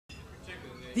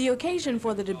The occasion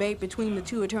for the debate between the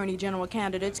two Attorney General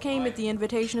candidates came at the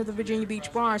invitation of the Virginia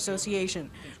Beach Bar Association.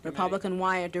 Republican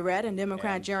Wyatt Durrett and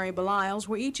Democrat Jerry Belials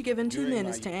were each given 2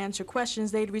 minutes to answer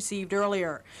questions they'd received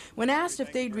earlier. When asked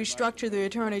if they'd restructure the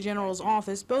Attorney General's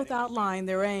office, both outlined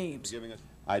their aims.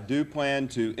 I do plan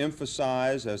to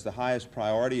emphasize as the highest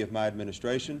priority of my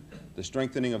administration the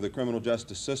strengthening of the criminal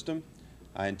justice system.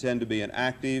 I intend to be an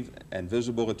active and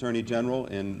visible Attorney General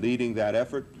in leading that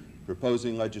effort,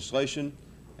 proposing legislation,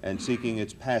 and seeking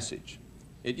its passage.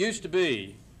 It used to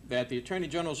be that the Attorney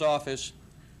General's office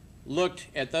looked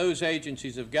at those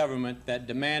agencies of government that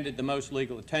demanded the most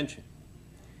legal attention,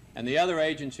 and the other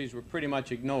agencies were pretty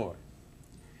much ignored.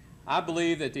 I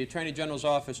believe that the Attorney General's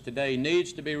office today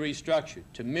needs to be restructured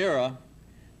to mirror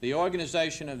the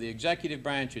organization of the executive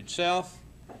branch itself,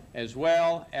 as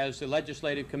well as the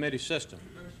legislative committee system.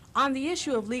 On the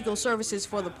issue of legal services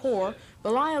for the poor,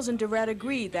 Belials and Durrett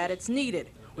agreed that it's needed,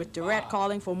 with Durrett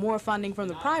calling for more funding from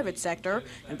the private sector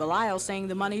and Belials saying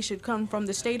the money should come from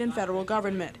the state and federal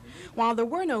government. While there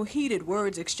were no heated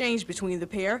words exchanged between the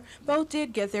pair, both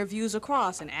did get their views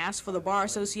across and asked for the Bar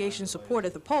Association's support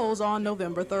at the polls on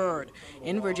November 3rd.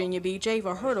 In Virginia Beach,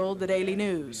 Ava Hurdle, The Daily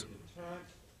News.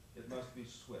 It must be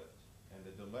swift, and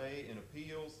the delay in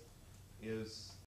appeals is